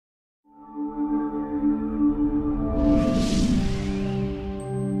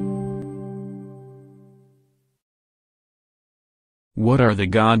What are the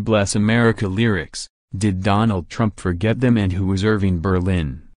God Bless America lyrics? Did Donald Trump forget them, and who was Irving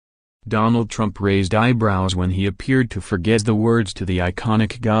Berlin? Donald Trump raised eyebrows when he appeared to forget the words to the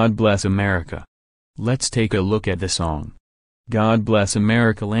iconic God Bless America. Let's take a look at the song. God bless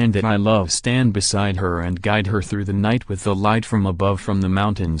America, land that I love, stand beside her and guide her through the night with the light from above, from the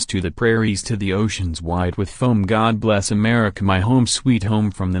mountains to the prairies to the oceans wide with foam. God bless America, my home sweet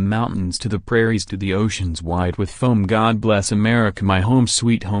home, from the mountains to the prairies to the oceans wide with foam. God bless America, my home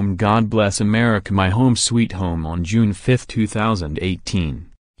sweet home. God bless America, my home sweet home. On June 5, 2018,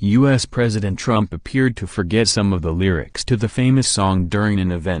 U.S. President Trump appeared to forget some of the lyrics to the famous song during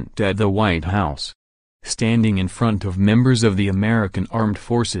an event at the White House. Standing in front of members of the American Armed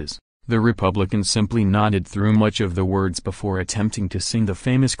Forces, the Republican simply nodded through much of the words before attempting to sing the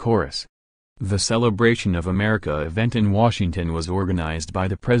famous chorus. The Celebration of America event in Washington was organized by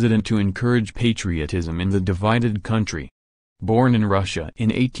the president to encourage patriotism in the divided country. Born in Russia in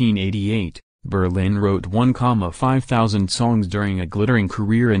 1888, Berlin wrote 1,500 songs during a glittering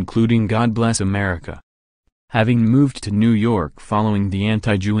career, including God Bless America. Having moved to New York following the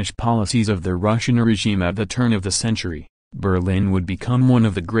anti-Jewish policies of the Russian regime at the turn of the century, Berlin would become one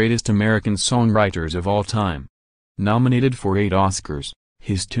of the greatest American songwriters of all time. Nominated for 8 Oscars,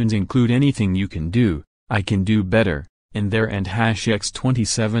 his tunes include Anything You Can Do, I Can Do Better, and There and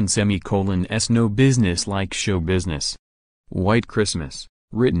 #X27 No Business Like Show Business. White Christmas,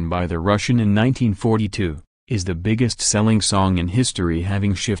 written by the Russian in 1942, is the biggest-selling song in history,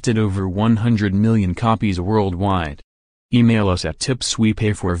 having shifted over 100 million copies worldwide. Email us at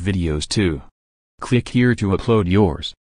tipswepayforvideos too. Click here to upload yours.